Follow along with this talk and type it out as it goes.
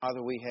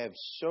Father, we have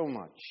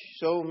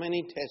so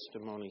many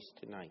testimonies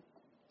tonight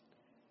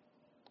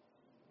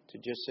to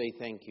just say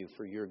thank you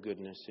for your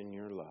goodness and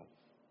your love.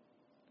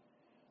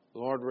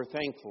 Lord, we're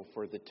thankful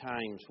for the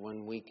times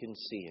when we can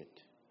see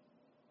it.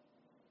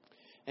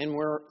 And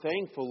we're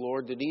thankful,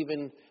 Lord, that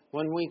even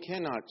when we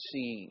cannot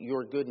see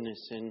your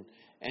goodness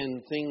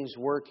and things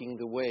working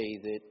the way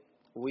that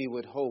we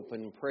would hope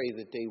and pray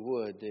that they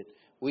would, that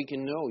we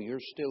can know you're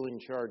still in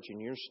charge and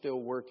you're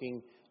still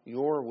working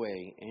your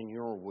way and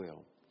your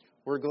will.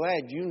 We're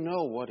glad you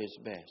know what is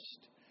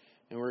best.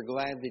 And we're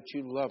glad that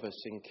you love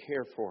us and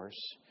care for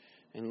us.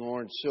 And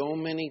Lord, so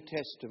many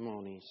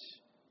testimonies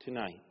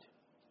tonight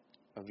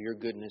of your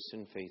goodness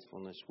and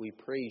faithfulness. We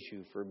praise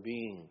you for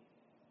being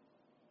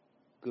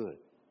good.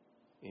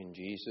 In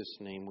Jesus'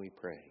 name we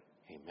pray.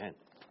 Amen.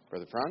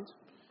 Brother Franz.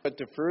 But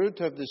the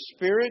fruit of the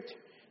Spirit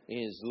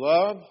is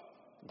love,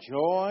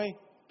 joy,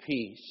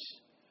 peace,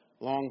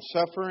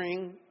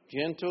 long-suffering,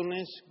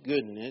 gentleness,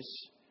 goodness,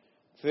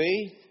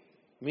 faith,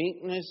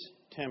 meekness,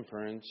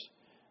 temperance.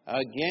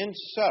 Against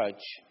such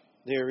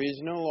there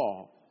is no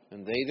law.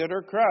 And they that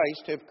are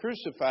Christ have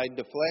crucified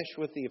the flesh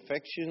with the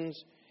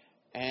affections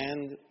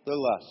and the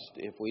lust.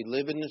 If we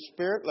live in the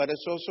Spirit, let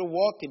us also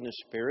walk in the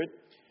Spirit.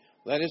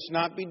 Let us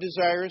not be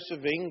desirous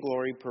of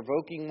vainglory,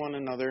 provoking one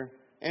another,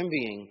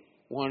 envying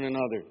one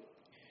another.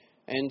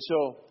 And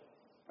so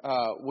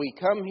we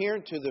come here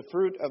to the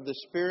fruit of the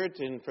Spirit,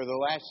 and for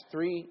the last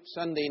 3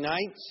 Sunday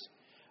nights,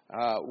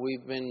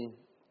 we've been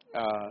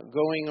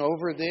going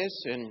over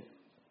this. And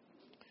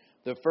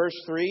the first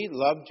 3,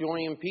 love,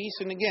 joy, and peace.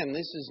 And again, this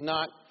is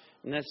not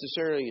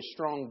necessarily a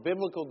strong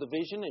biblical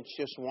division. It's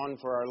just one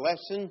for our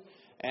lesson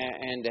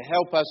and to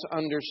help us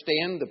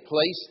understand the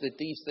place that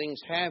these things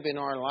have in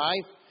our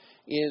life.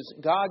 Is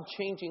God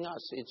changing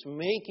us? It's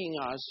making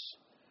us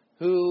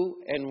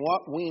who and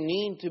what we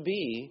need to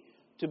be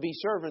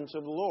servants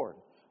of the Lord.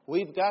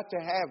 We've got to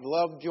have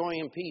love, joy,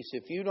 and peace.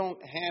 If you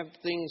don't have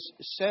things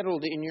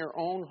settled in your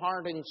own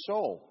heart and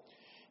soul,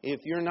 if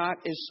you're not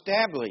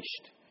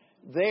established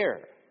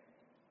there,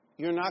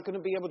 you're not going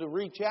to be able to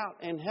reach out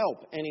and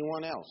help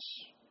anyone else.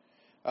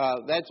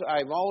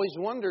 I've always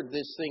wondered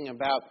this thing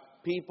about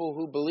people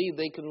who believe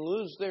they can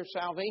lose their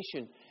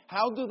salvation.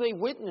 How do they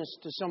witness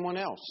to someone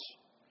else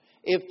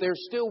if they're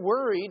still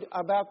worried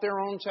about their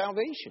own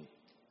salvation?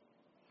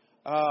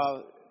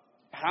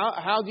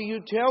 How do you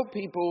tell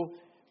people,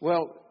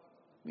 well,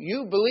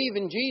 you believe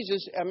in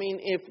Jesus? I mean,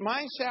 if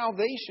my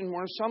salvation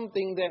were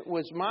something that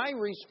was my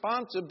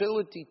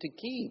responsibility to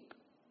keep,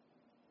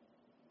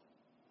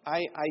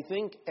 I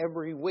think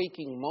every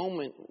waking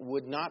moment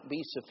would not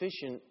be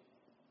sufficient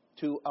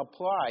to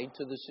apply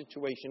to the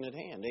situation at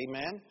hand.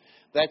 Amen?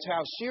 That's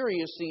how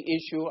serious the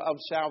issue of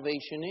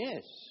salvation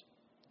is.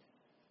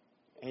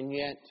 And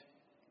yet,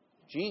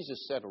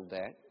 Jesus settled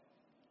that.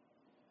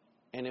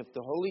 And if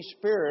the Holy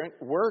Spirit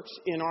works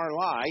in our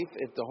life,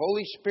 if the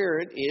Holy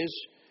Spirit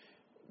is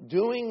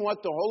doing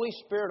what the Holy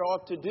Spirit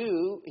ought to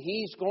do,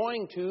 He's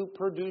going to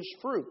produce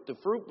fruit. The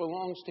fruit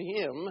belongs to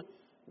Him,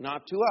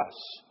 not to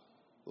us.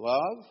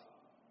 Love,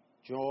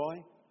 joy,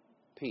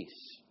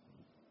 peace.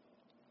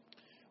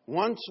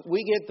 Once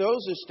we get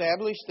those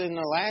established, then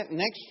the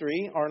next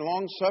 3 are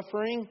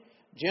long-suffering,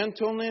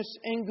 gentleness,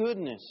 and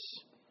goodness.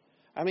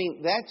 I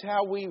mean, that's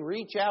how we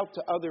reach out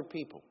to other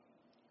people.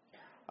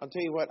 I'll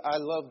tell you what, I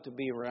love to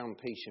be around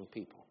patient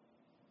people.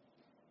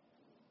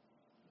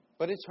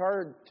 But it's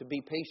hard to be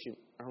patient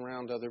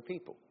around other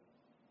people,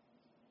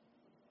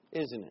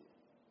 isn't it?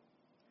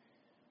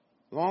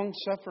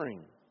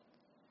 Long-suffering,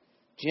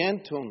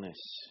 gentleness.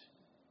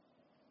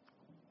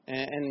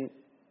 And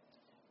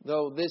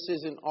though this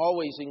isn't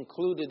always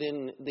included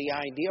in the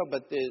idea,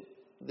 but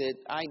the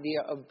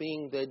idea of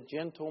being the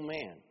gentle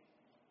man,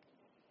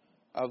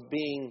 of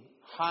being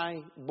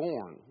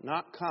high-born,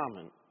 not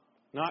common,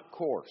 not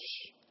coarse.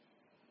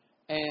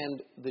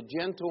 And the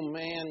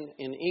gentleman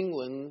in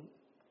England,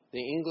 the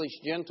English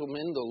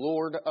gentleman, the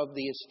lord of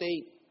the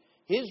estate,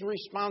 his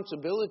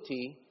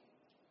responsibility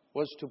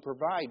was to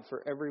provide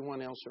for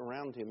everyone else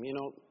around him. You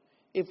know,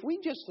 if we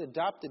just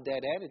adopted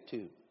that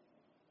attitude,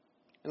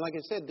 and like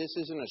I said, this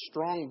isn't a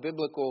strong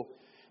biblical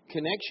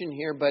connection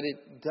here, but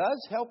it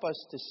does help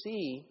us to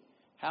see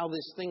how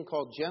this thing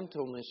called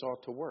gentleness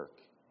ought to work.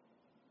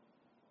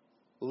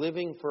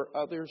 Living for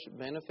others'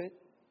 benefit,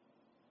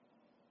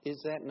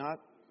 is that not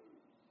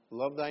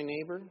love thy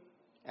neighbor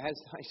as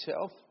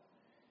thyself?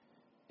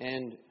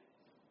 And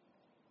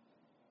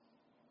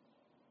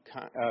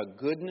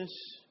goodness,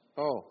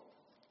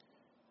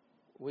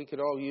 we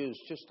could all use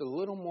just a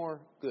little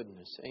more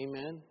goodness.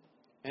 Amen?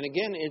 And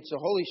again, it's the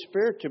Holy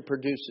Spirit that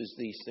produces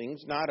these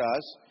things, not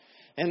us.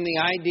 And the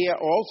idea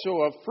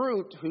also of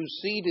fruit, whose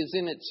seed is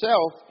in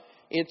itself,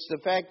 it's the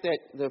fact that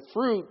the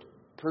fruit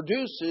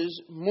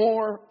produces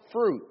more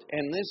fruit.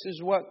 And this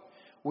is what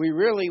we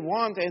really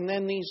want. And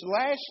then these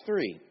last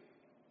 3.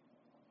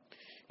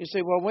 You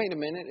say, well, wait a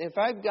minute. If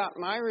I've got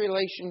my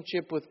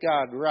relationship with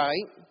God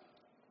right,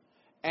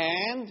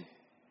 and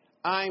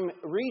I'm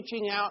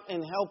reaching out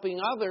and helping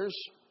others,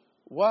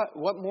 what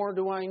more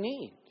do I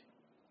need?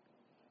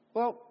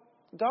 Well,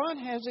 God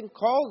hasn't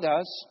called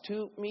us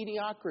to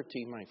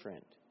mediocrity, my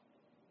friend.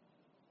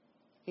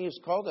 He has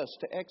called us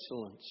to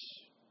excellence.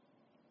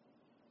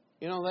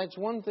 You know, that's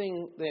one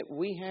thing that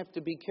we have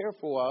to be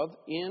careful of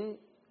in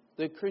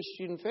the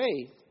Christian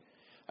faith.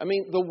 I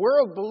mean, the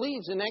world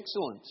believes in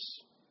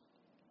excellence.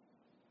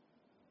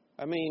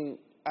 I mean,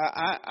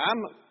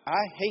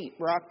 I hate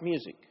rock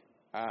music.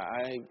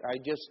 I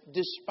just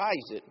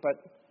despise it.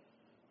 But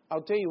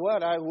I'll tell you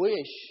what, I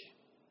wish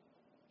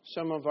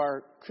some of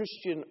our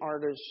Christian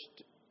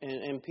artists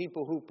and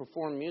people who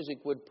perform music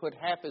would put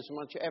half as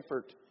much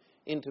effort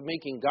into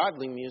making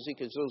godly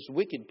music as those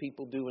wicked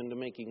people do into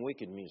making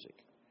wicked music.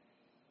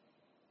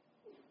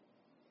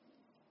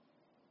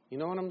 You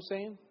know what I'm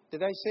saying?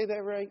 Did I say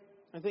that right?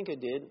 I think I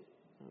did.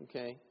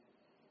 Okay.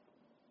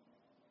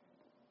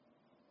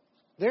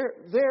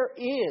 There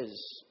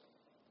is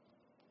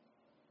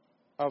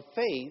a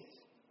faith,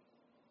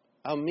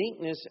 a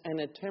meekness,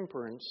 and a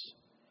temperance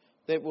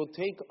that will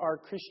take our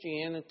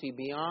Christianity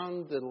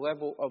beyond the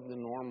level of the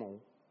normal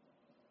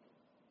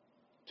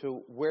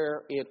to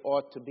where it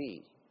ought to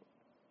be.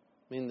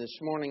 I mean, this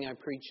morning I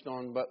preached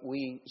on, but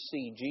we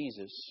see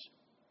Jesus.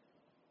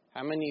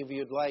 How many of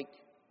you would like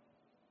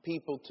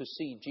people to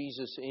see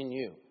Jesus in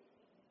you?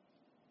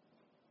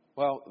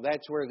 Well,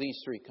 that's where these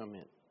three come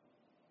in.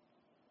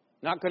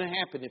 Not going to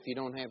happen if you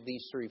don't have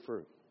these three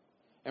fruit.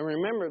 And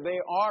remember, they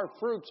are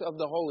fruits of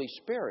the Holy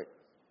Spirit.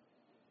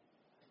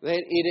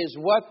 That it is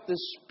what the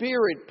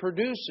Spirit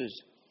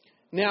produces.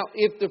 Now,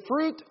 if the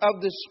fruit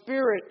of the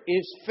Spirit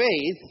is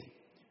faith,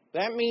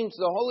 that means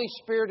the Holy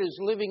Spirit is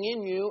living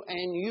in you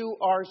and you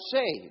are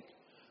saved.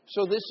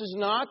 So this is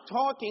not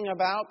talking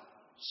about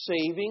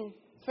saving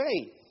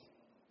faith.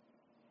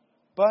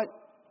 But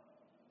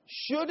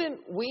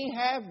shouldn't we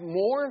have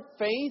more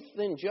faith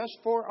than just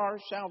for our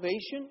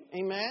salvation?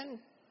 Amen?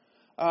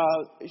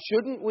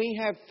 Shouldn't we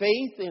have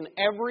faith in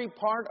every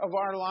part of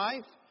our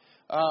life?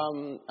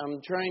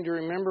 I'm trying to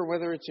remember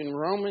whether it's in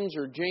Romans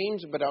or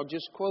James, but I'll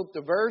just quote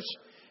the verse.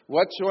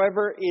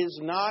 Whatsoever is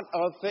not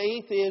of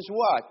faith is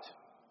what?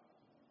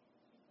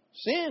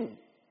 Sin.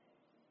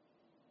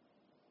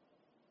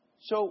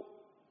 So,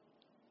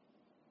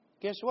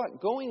 guess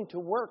what? Going to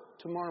work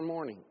tomorrow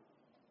morning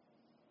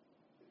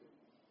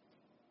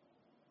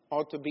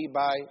ought to be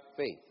by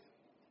faith.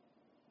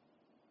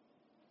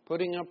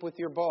 Putting up with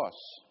your boss,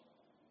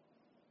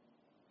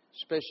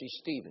 especially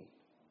Stephen,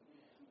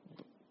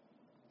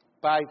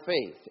 by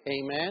faith.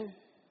 Amen?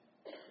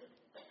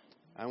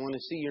 I want to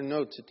see your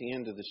notes at the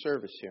end of the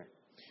service here.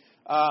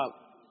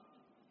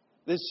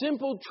 The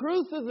simple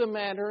truth of the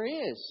matter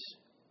is,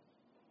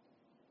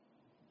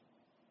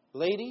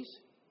 ladies,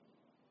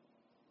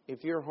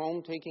 if you're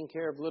home taking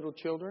care of little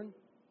children,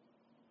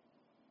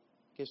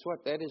 guess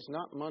what? That is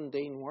not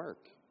mundane work.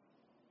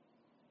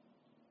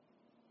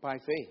 By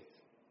faith.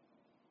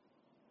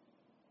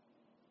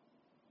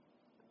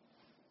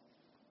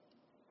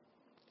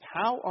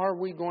 How are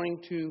we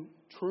going to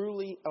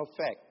truly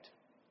affect?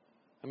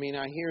 I mean,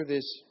 I hear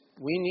this,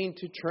 we need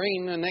to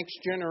train the next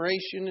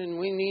generation and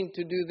we need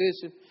to do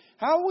this.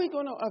 How are we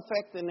going to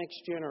affect the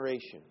next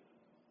generation?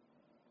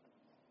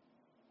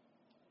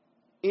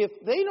 If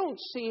they don't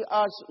see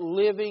us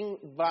living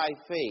by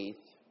faith,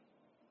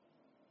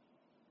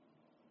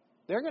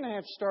 they're going to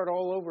have to start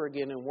all over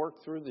again and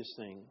work through this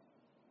thing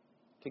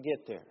to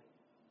get there.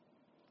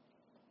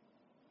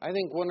 I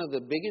think one of the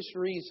biggest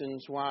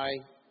reasons why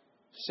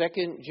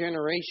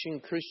second-generation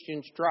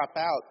Christians drop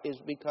out is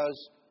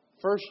because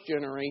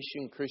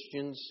first-generation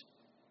Christians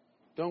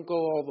don't go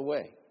all the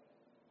way.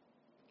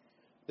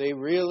 They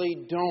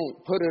really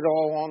don't put it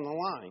all on the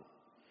line.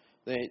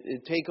 They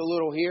take a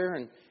little here,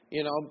 and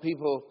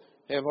people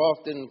have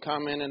often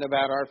commented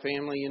about our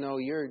family.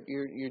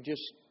 You're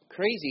just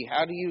crazy.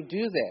 How do you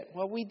do that?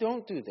 Well, we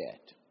don't do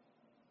that.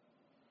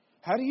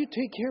 How do you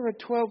take care of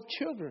 12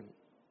 children?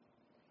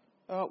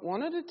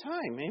 One at a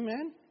time,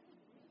 amen?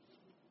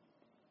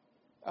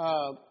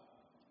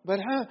 But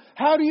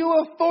how do you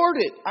afford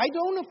it? I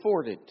don't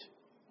afford it.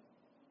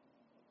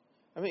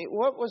 I mean,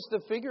 what was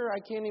the figure? I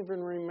can't even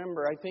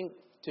remember. I think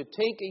to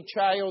take a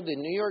child in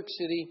New York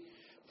City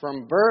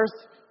from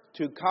birth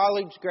to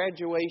college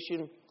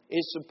graduation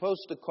is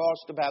supposed to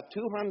cost about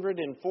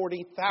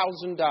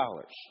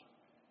 $240,000.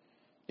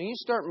 And you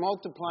start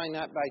multiplying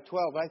that by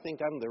 12, I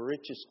think I'm the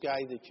richest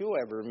guy that you'll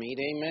ever meet.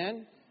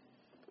 Amen?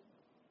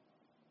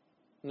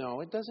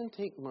 No, it doesn't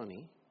take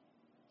money.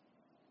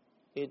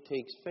 It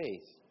takes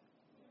faith.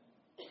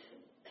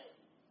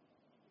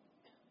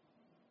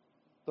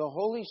 The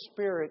Holy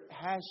Spirit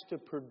has to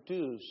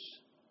produce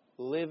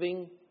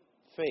living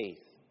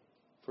faith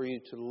for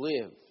you to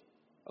live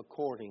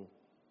according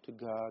to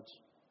God's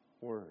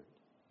Word.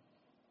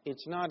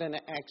 It's not an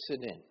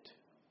accident.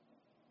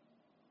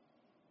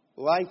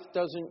 Life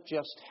doesn't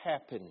just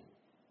happen.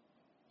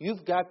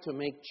 You've got to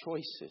make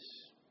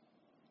choices.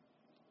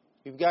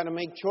 You've got to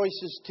make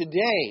choices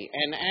today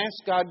and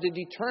ask God to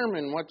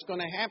determine what's going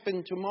to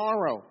happen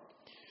tomorrow.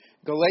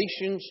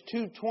 Galatians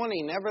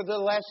 2:20,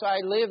 nevertheless I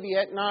live,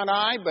 yet not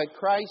I, but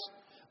Christ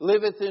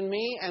liveth in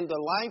me, and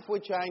the life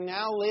which I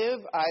now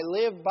live, I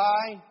live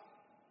by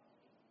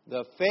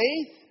The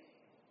faith,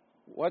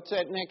 what's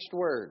that next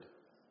word?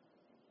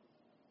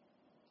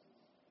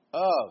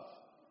 Of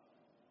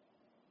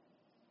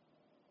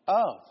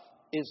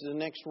is the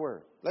next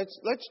word. Let's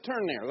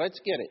turn there. Let's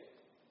get it.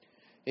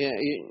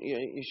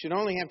 You should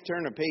only have to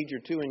turn a page or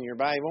two in your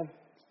Bible.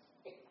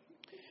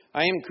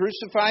 I am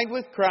crucified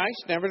with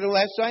Christ,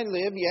 nevertheless I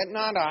live, yet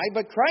not I,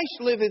 but Christ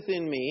liveth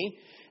in me.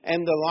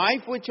 And the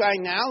life which I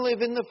now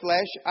live in the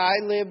flesh, I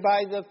live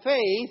by the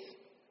faith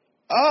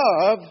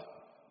of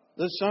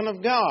the Son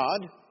of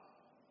God,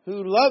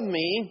 who loved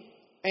me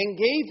and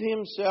gave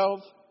Himself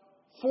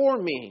for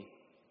me.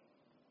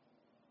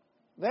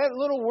 That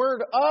little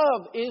word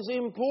of is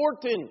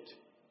important.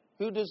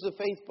 Who does the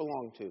faith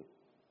belong to?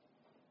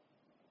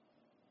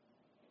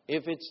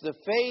 If it's the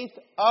faith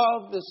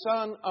of the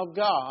Son of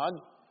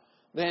God,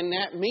 then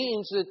that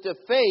means that the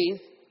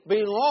faith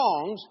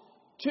belongs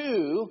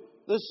to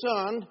the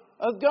Son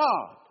of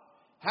God.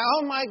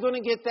 How am I going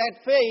to get that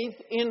faith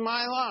in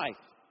my life?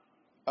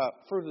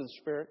 Fruit of the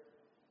Spirit.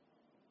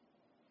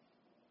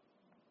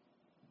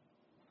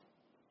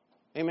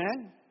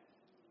 Amen?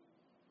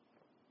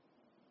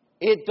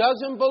 It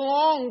doesn't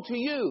belong to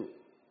you.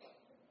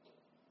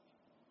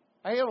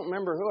 I don't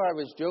remember who I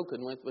was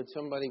joking with, but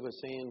somebody was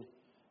saying,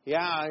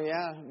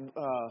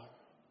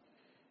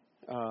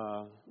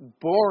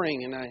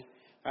 boring. And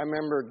I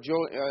remember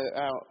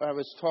I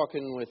was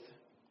talking with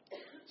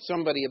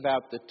somebody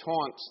about the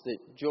taunts that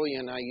Julia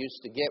and I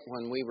used to get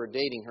when we were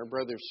dating. Her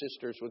brothers,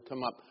 sisters would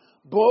come up,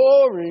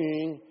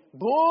 boring,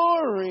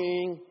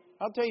 boring.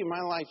 I'll tell you, my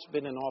life's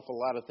been an awful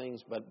lot of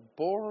things, but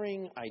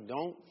boring, I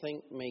don't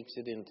think makes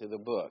it into the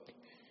book.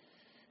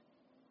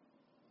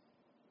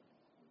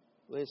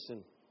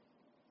 Listen.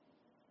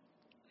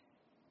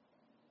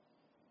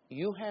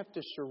 You have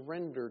to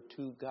surrender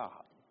to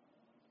God.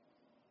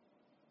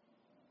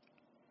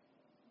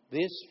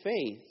 This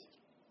faith,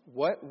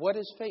 what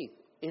is faith?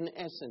 In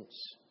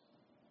essence,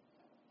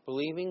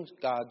 believing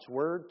God's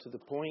Word to the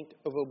point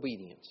of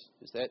obedience.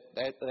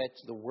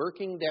 That's the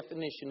working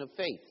definition of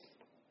faith.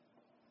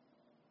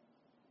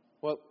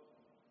 Well,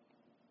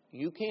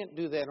 you can't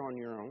do that on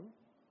your own.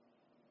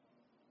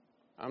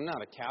 I'm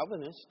not a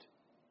Calvinist,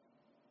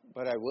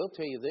 but I will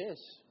tell you this.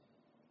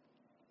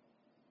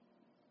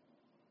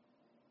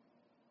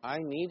 I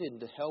needed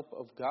the help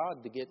of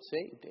God to get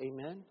saved.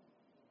 Amen?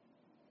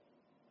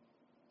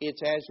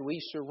 It's as we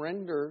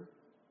surrender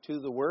to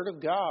the Word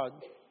of God.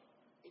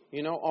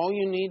 You know, all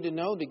you need to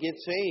know to get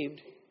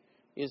saved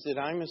is that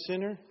I'm a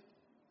sinner.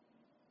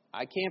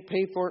 I can't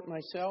pay for it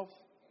myself.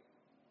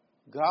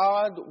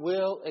 God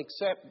will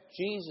accept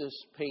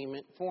Jesus'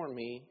 payment for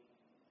me,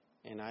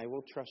 and I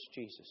will trust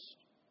Jesus.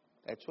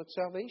 That's what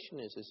salvation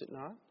is it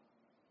not?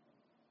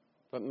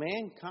 But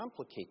man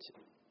complicates it.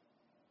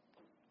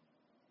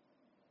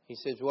 He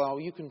says, well,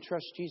 you can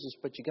trust Jesus,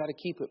 but you got to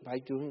keep it by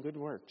doing good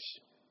works.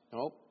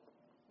 Nope,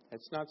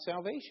 that's not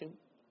salvation.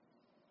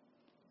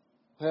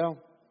 Well,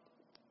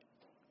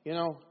 you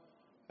know,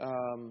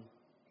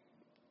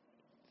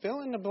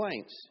 fill in the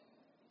blanks.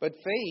 But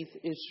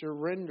faith is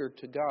surrender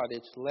to God.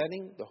 It's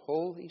letting the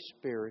Holy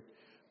Spirit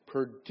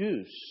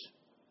produce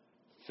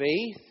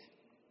faith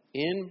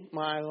in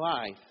my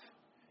life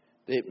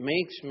that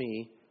makes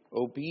me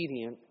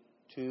obedient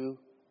to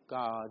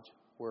God's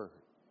Word.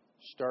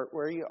 Start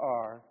where you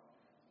are.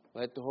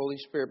 Let the Holy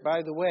Spirit.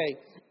 By the way,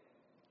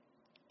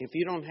 if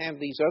you don't have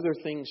these other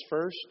things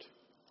first,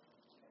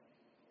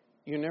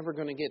 you're never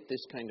going to get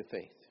this kind of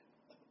faith.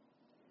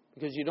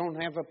 Because you don't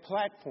have a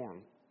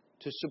platform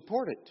to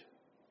support it.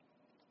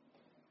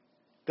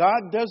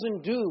 God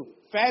doesn't do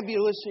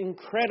fabulous,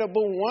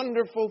 incredible,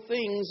 wonderful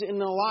things in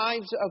the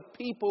lives of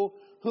people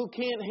who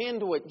can't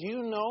handle it. Do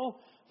you know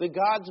that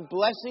God's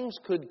blessings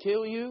could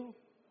kill you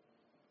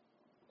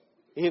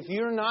if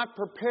you're not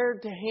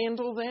prepared to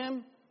handle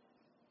them?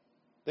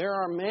 There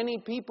are many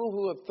people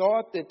who have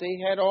thought that they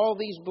had all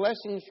these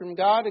blessings from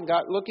God and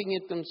got looking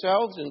at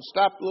themselves and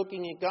stopped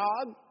looking at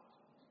God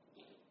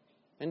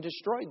and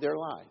destroyed their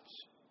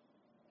lives.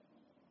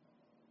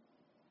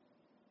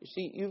 You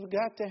see, you've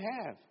got to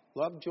have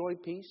love, joy,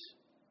 peace,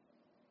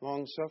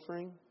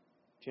 long-suffering,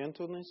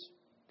 gentleness,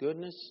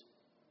 goodness.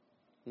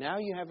 Now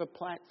you have a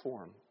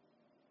platform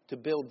to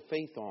build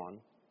faith on.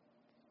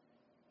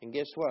 And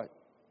guess what?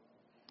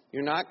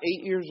 You're not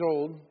 8 years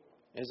old,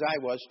 as I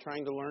was,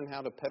 trying to learn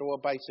how to pedal a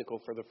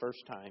bicycle for the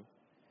first time.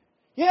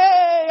 Yay!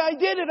 I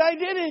did it! I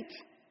did it!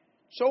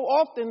 So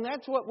often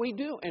that's what we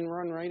do and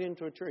run right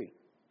into a tree.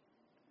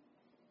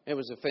 It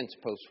was a fence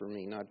post for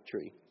me, not a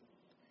tree.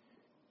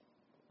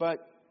 But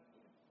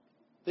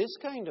this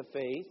kind of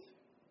faith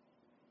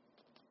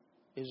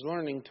is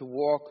learning to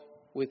walk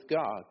with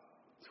God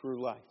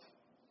through life.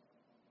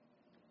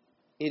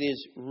 It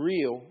is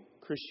real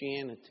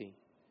Christianity.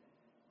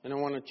 And I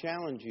want to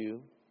challenge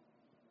you.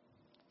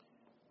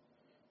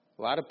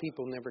 A lot of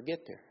people never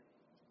get there.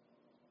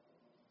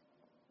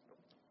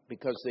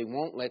 Because they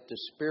won't let the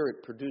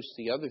Spirit produce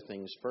the other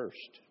things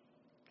first.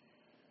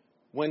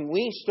 When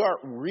we start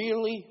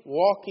really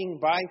walking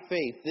by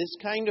faith, this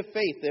kind of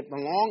faith that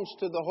belongs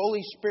to the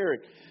Holy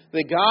Spirit,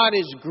 that God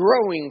is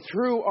growing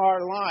through our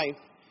life,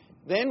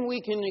 then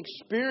we can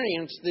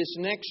experience this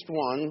next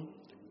one,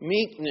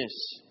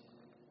 meekness.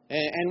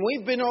 And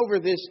we've been over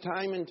this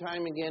time and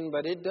time again,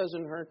 but it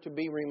doesn't hurt to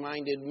be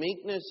reminded.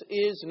 Meekness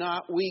is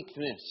not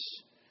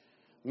weakness.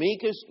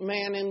 Meekest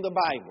man in the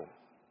Bible.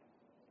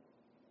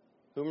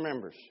 Who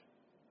remembers?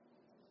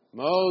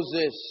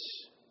 Moses.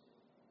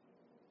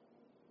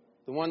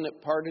 The one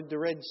that parted the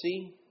Red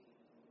Sea.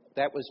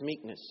 That was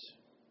meekness.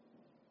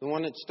 The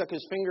one that stuck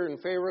his finger in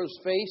Pharaoh's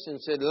face and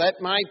said, "Let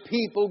my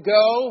people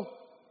go."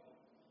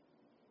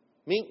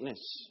 Meekness.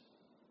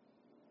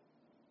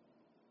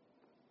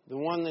 The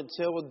one that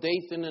said with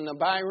Dathan and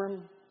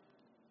Abiram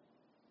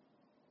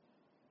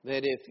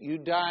that if you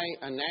die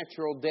a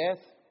natural death,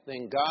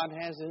 then God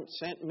hasn't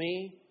sent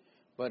me.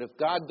 But if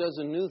God does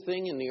a new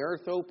thing and the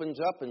earth opens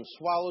up and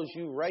swallows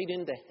you right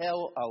into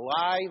hell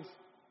alive,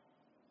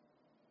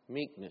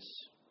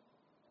 meekness.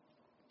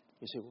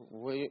 You say,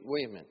 wait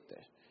a minute.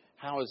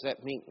 How is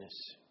that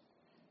meekness?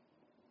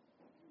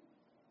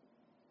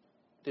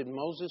 Did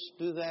Moses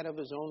do that of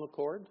his own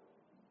accord?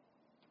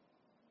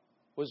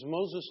 Was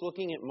Moses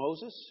looking at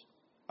Moses?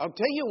 I'll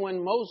tell you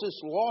when Moses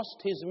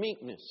lost his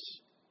meekness.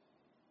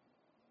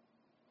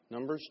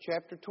 Numbers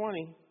chapter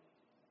 20.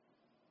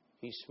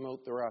 He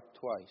smote the rock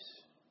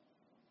twice.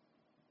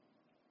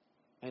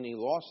 And he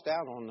lost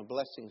out on the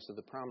blessings of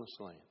the promised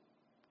land.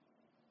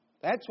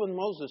 That's when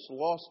Moses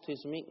lost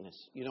his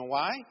meekness. You know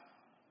why?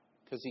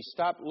 Because he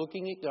stopped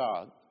looking at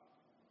God.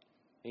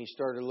 And he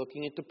started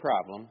looking at the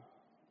problem.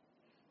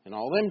 And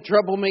all them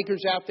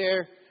troublemakers out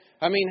there.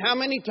 I mean, how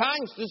many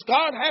times does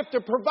God have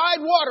to provide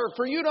water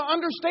for you to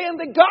understand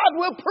that God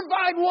will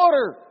provide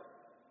water?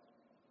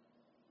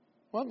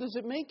 Well, does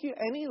it make you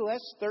any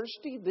less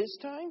thirsty this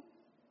time?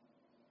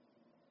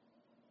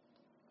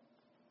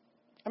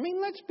 I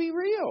mean, let's be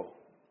real.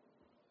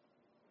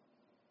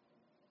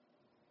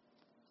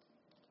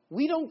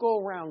 We don't go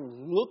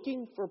around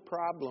looking for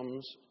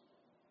problems,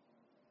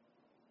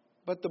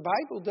 but the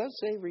Bible does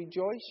say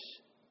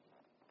rejoice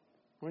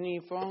when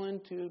you fall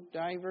into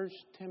diverse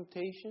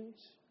temptations.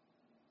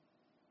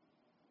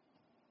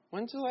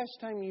 When's the last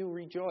time you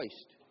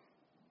rejoiced?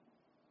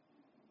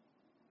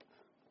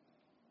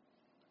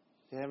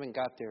 You haven't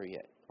got there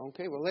yet.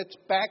 Okay, well, let's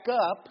back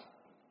up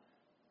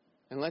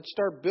and let's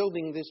start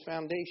building this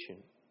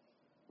foundation.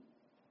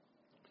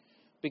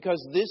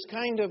 Because this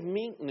kind of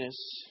meekness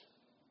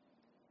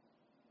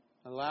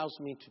allows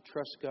me to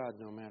trust God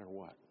no matter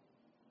what.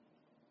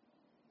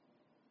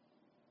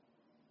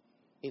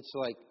 It's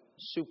like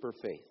super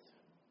faith.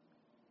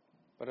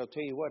 But I'll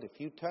tell you what, if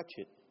you touch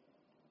it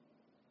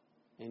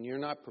and you're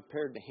not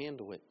prepared to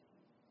handle it,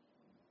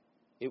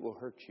 it will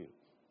hurt you.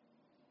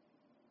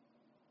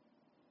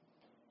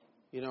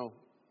 You know,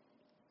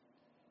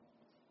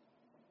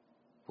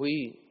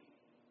 we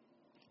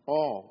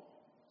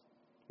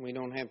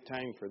don't have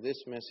time for this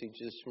message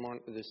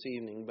this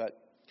evening, but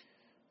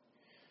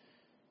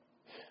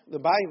the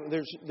Bible,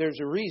 there's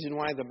a reason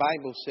why the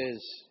Bible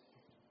says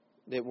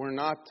that we're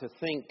not to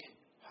think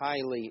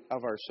highly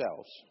of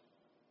ourselves,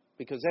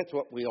 because that's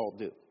what we all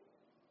do.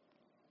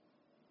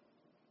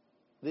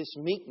 This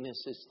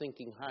meekness is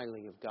thinking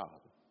highly of God.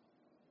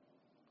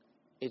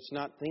 It's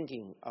not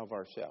thinking of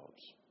ourselves.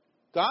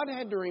 God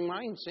had to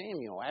remind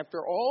Samuel,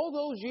 after all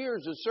those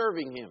years of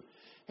serving him,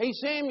 "Hey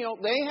Samuel,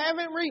 they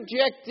haven't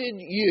rejected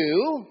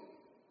you.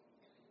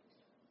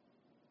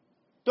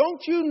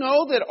 Don't you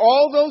know that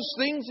all those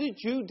things that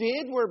you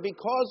did were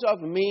because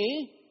of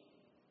me?"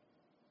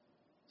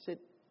 He said,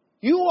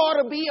 "You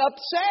ought to be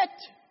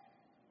upset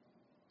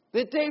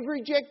that they've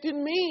rejected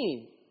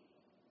me.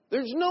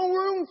 There's no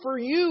room for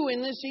you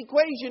in this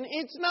equation.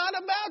 It's not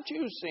about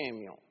you,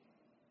 Samuel."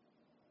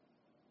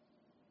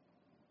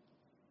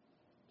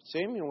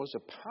 Samuel was a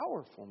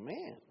powerful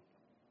man.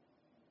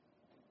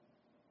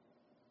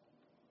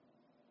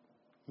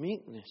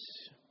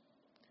 Meekness.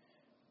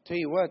 Tell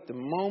you what, the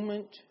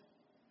moment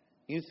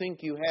you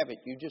think you have it,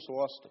 you just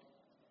lost it.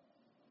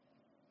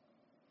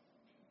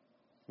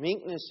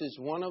 Meekness is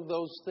one of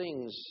those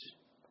things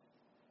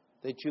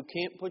that you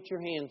can't put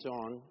your hands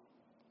on.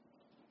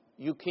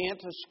 You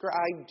can't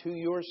ascribe to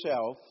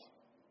yourself.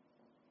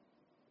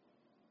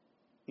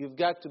 You've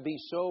got to be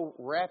so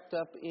wrapped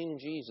up in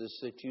Jesus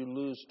that you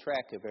lose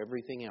track of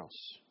everything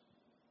else.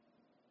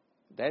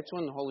 That's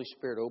when the Holy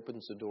Spirit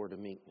opens the door to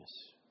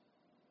meekness.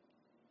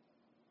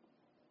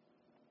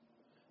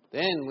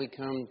 Then we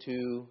come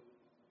to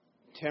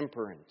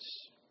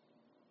temperance.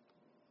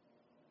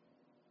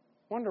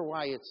 Wonder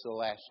why it's the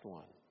last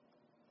one.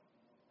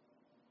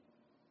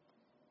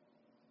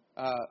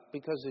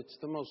 Because it's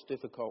the most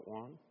difficult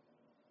one.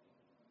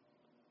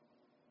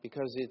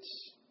 Because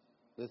it's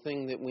the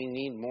thing that we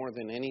need more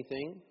than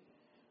anything.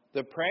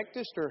 The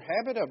practice or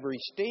habit of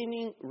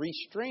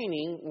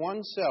restraining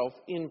oneself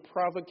in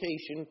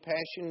provocation,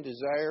 passion,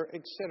 desire,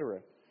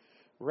 etc.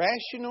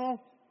 Rational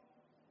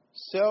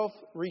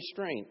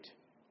self-restraint.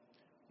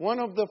 One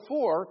of the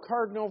 4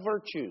 cardinal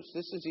virtues.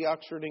 This is the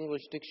Oxford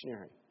English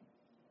Dictionary.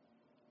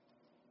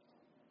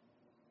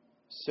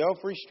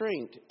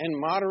 self-restraint, and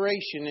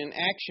moderation in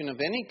action of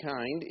any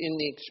kind, in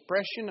the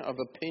expression of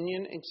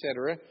opinion,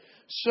 etc.,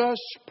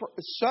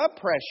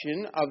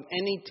 suppression of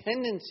any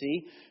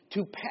tendency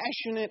to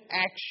passionate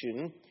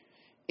action,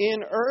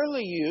 in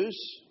early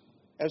use,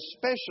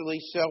 especially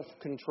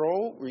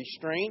self-control,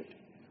 restraint,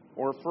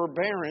 or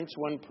forbearance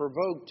when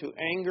provoked to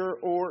anger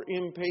or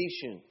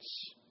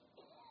impatience.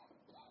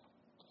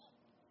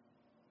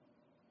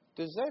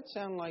 Does that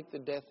sound like the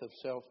death of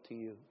self to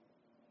you?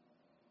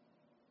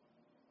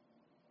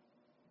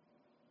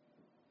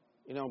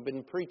 You know, I've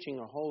been preaching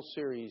a whole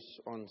series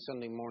on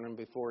Sunday morning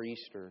before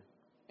Easter,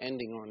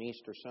 ending on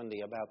Easter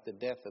Sunday, about the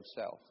death of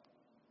self.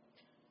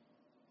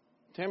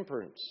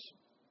 Temperance.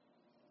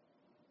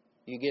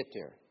 You get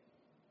there.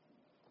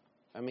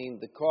 I mean,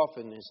 the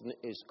coffin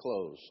is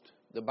closed.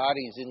 The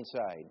body's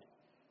inside.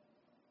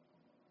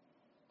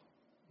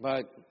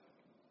 But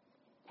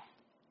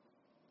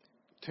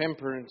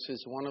temperance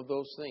is one of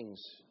those things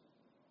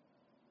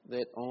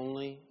that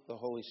only the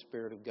Holy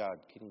Spirit of God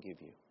can give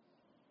you.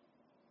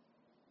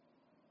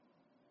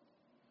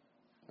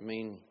 I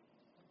mean,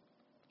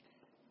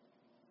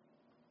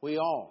 we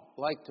all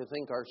like to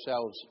think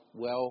ourselves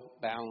well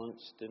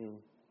balanced and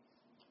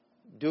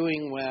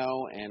doing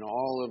well and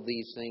all of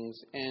these things,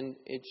 and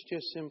it's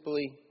just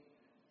simply,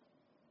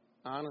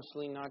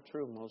 honestly, not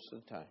true most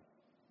of the time.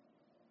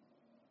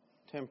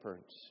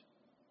 Temperance.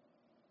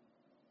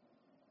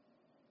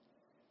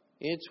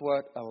 It's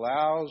what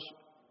allows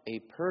a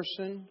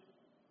person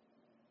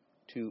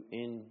to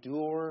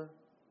endure.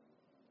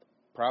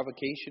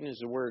 Provocation is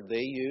the word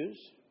they use.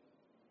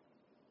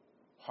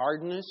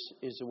 Hardness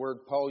is the word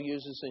Paul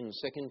uses in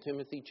 2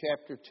 Timothy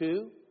chapter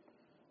 2.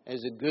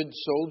 As a good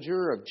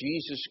soldier of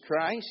Jesus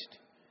Christ.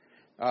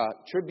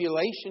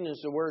 Tribulation is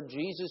the word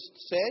Jesus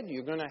said.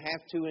 You're going to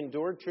have to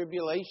endure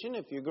tribulation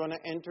if you're going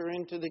to enter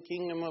into the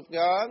kingdom of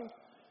God.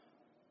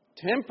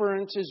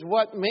 Temperance is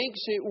what makes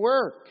it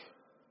work.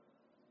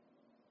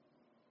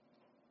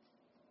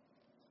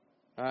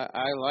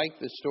 I like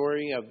the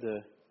story of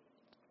the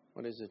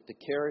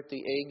carrot, the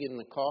egg, and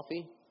the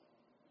coffee.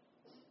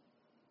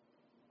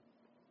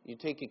 You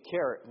take a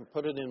carrot and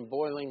put it in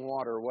boiling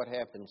water, what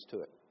happens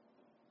to it?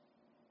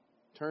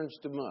 Turns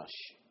to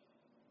mush.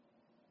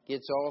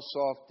 Gets all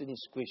soft and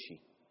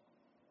squishy.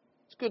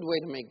 It's a good way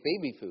to make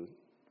baby food.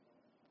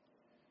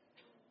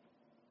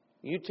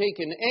 You take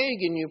an egg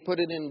and you put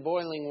it in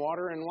boiling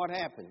water, and what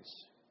happens?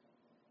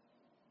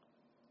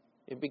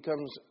 It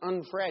becomes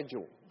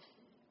unfragile.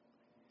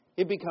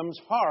 It becomes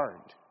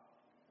hard.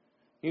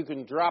 You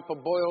can drop a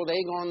boiled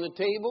egg on the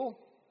table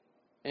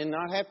and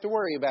not have to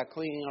worry about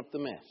cleaning up the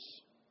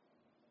mess.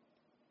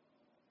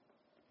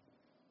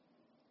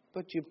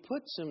 But you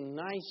put some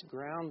nice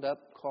ground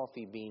up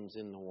coffee beans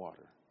in the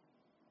water.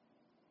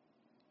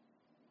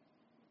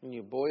 And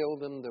you boil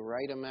them the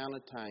right amount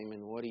of time,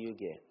 and what do you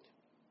get?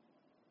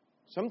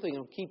 Something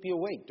will keep you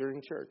awake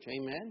during church.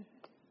 Amen?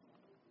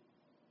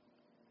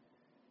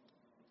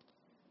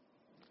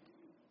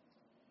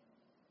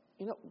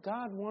 You know,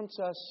 God wants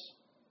us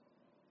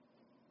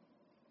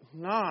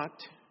not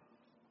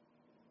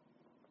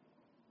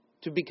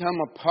to become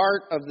a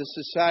part of the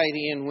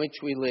society in which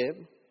we live,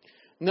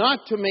 not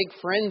to make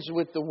friends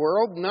with the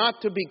world,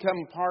 not to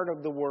become part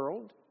of the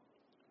world.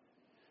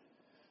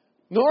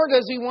 Nor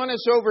does He want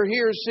us over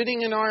here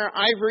sitting in our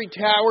ivory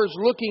towers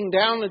looking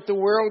down at the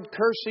world,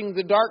 cursing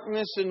the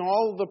darkness and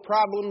all the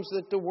problems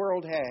that the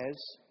world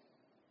has.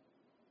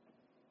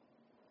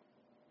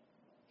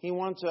 He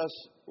wants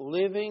us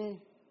living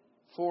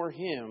for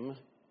Him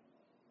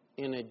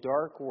in a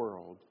dark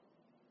world,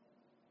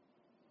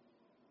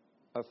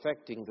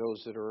 affecting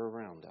those that are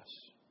around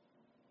us.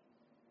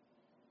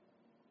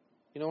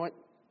 You know what?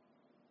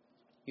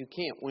 You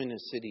can't win a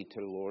city to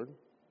the Lord,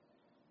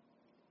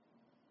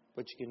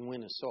 but you can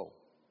win a soul.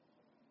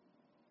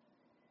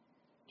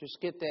 Just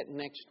get that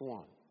next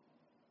one.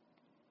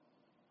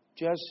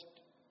 Just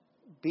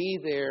be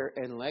there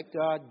and let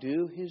God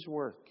do His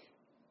work.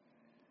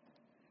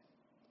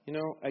 You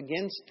know,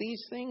 against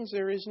these things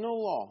there is no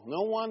law.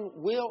 No one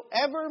will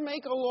ever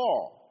make a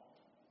law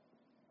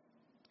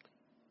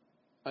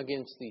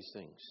against these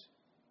things.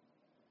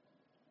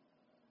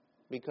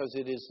 Because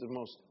it is the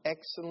most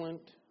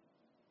excellent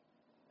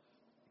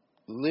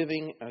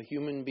living a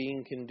human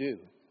being can do.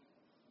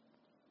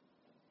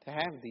 To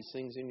have these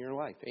things in your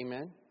life.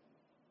 Amen?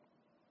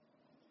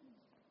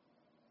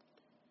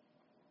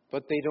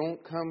 But they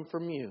don't come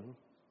from you.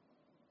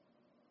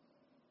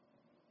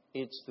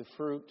 It's the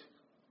fruit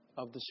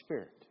of the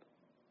Spirit.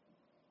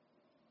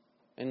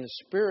 And the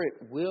Spirit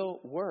will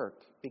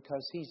work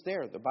because He's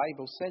there. The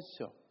Bible says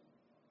so.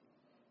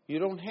 You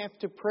don't have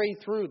to pray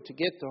through to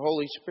get the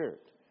Holy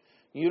Spirit.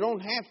 You don't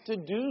have to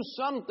do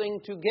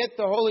something to get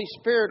the Holy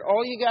Spirit.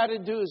 All you got to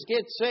do is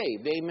get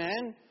saved.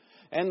 Amen?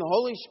 And the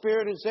Holy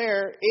Spirit is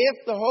there.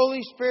 If the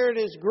Holy Spirit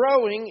is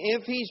growing,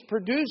 if He's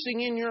producing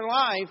in your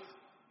life,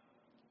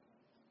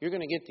 you're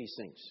going to get these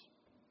things.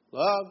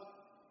 Love,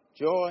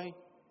 joy,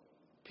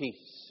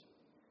 peace.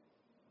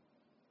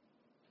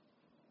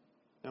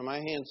 Now my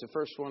hand's the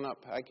first one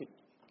up. I could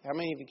How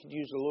many of you could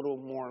use a little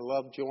more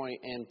love, joy,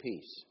 and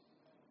peace?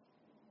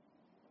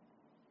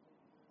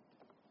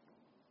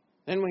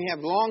 Then we have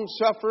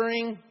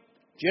long-suffering,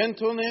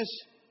 gentleness,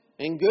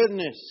 and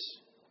goodness.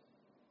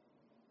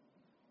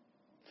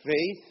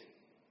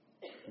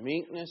 Faith,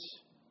 meekness,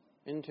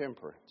 and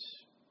temperance.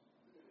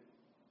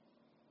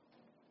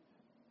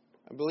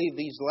 I believe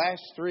these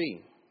last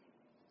three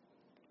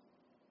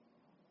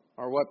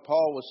are what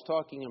Paul was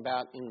talking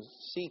about in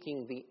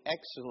seeking the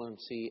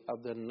excellency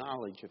of the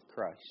knowledge of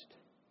Christ.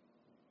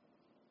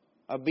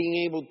 Of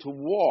being able to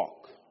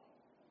walk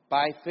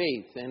by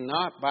faith and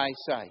not by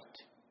sight.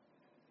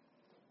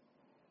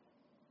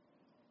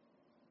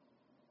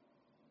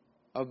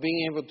 Of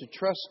being able to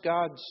trust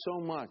God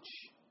so much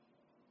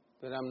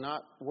that I'm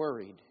not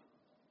worried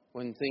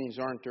when things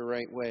aren't the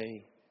right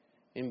way.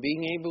 And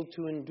being able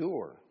to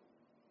endure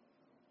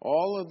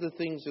all of the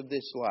things of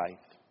this life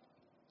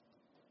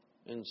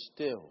and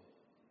still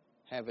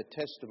have a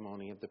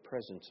testimony of the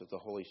presence of the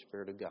Holy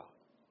Spirit of God.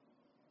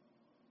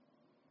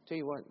 Tell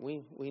you what,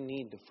 we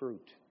need the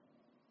fruit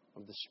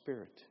of the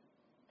Spirit.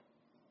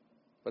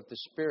 But the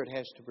Spirit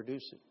has to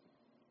produce it.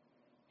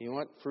 You know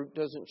what? Fruit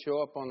doesn't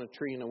show up on a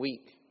tree in a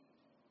week.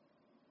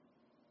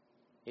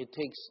 It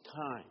takes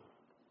time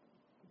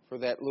for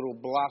that little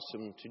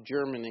blossom to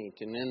germinate,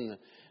 and then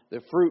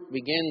the fruit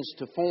begins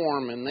to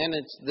form, and then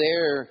it's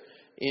there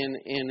in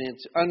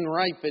its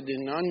unripened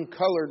and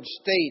uncolored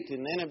state,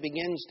 and then it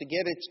begins to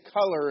get its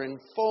color and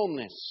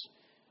fullness.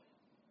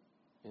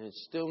 And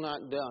it's still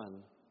not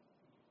done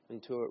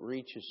until it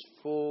reaches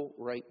full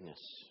ripeness.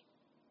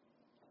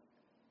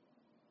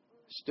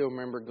 I still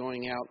remember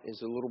going out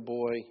as a little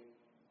boy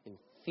and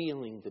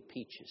feeling the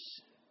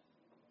peaches.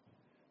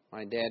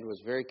 My dad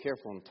was very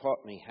careful and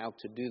taught me how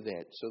to do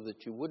that so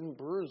that you wouldn't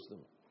bruise them.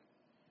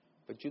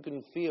 But you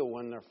can feel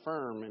when they're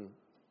firm, and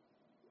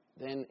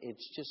then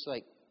it's just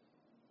like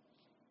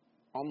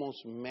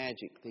almost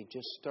magic. They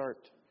just start,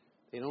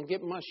 they don't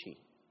get mushy.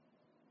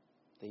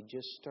 They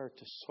just start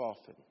to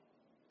soften.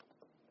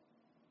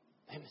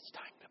 Then it's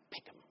time to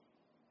pick them.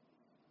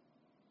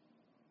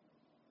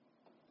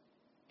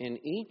 And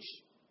each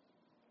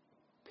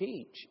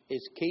peach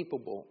is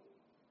capable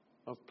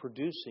of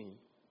producing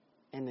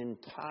an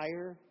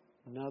entire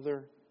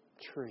another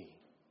tree.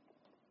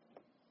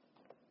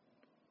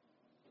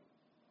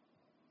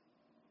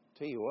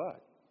 Tell you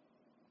what,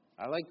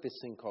 I like this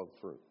thing called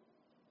fruit.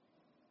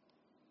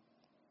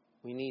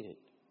 We need it.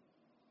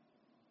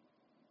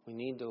 We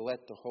need to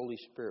let the Holy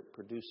Spirit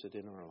produce it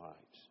in our lives.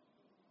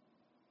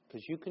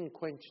 Because you can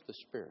quench the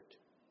Spirit.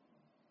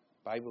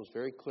 The Bible is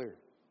very clear.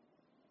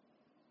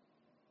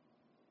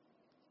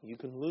 You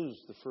can lose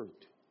the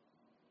fruit.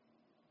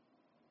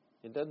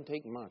 It doesn't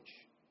take much.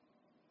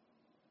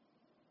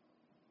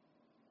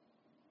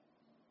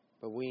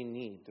 But we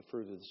need the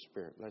fruit of the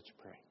Spirit. Let's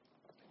pray.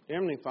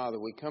 Heavenly Father,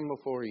 we come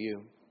before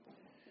you.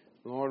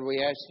 Lord,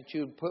 we ask that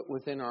you would put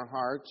within our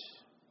hearts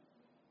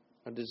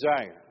a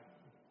desire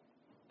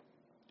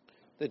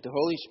that the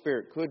Holy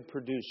Spirit could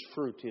produce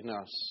fruit in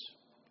us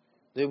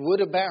that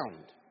would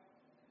abound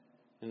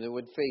and that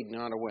would fade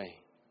not away.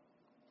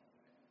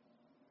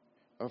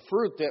 A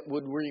fruit that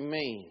would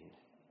remain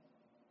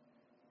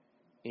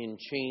in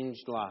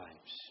changed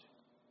lives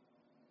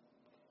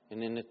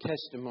and in the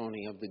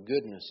testimony of the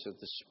goodness of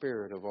the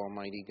Spirit of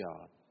Almighty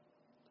God.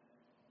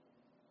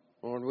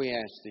 Lord, we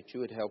ask that you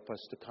would help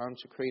us to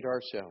consecrate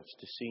ourselves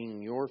to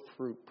seeing your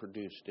fruit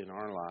produced in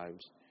our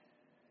lives.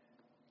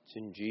 It's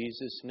in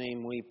Jesus'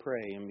 name we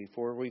pray. And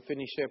before we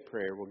finish that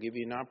prayer, we'll give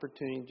you an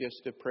opportunity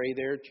just to pray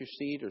there at your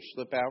seat or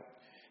slip out,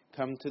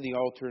 come to the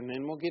altar, and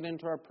then we'll get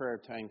into our prayer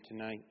time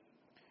tonight.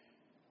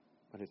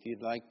 But if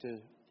you'd like to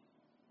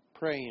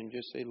pray and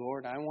just say,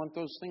 Lord, I want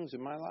those things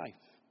in my life.